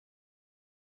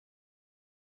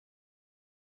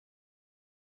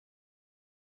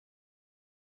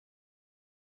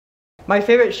My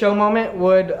favorite show moment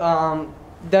would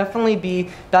definitely be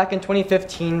back in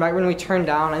 2015, right when we turned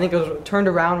down. I think it was turned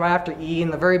around right after E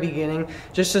in the very beginning.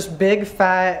 Just this big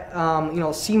fat,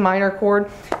 C minor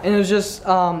chord, and it was just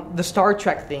the Star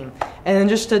Trek theme. And then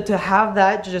just to have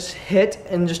that just hit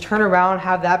and just turn around,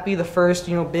 have that be the first,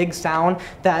 big sound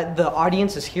that the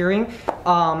audience is hearing,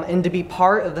 and to be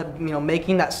part of the,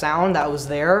 making that sound that was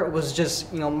there was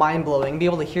just, mind blowing. Be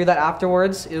able to hear that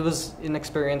afterwards, it was an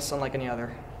experience unlike any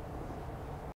other.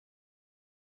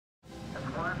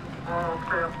 One small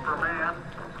step for man,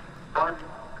 one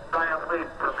giant leap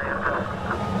for mankind.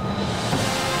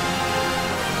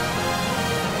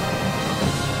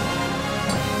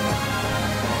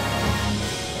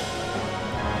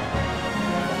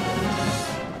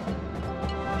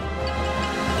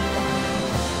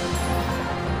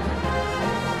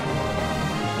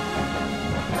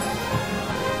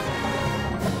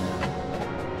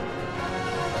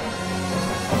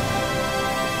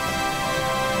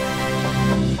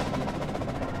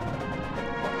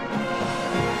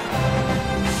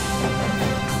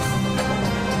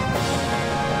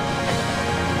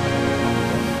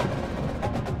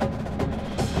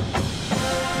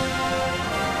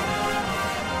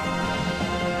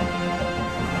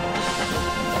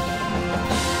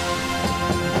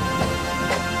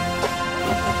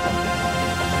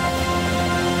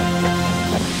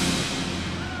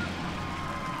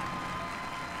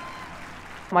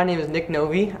 My name is Nick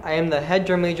Novi. I am the head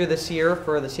drum major this year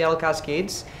for the Seattle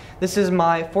Cascades. This is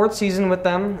my 4th season with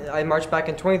them. I marched back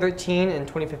in 2013 and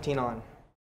 2015 on.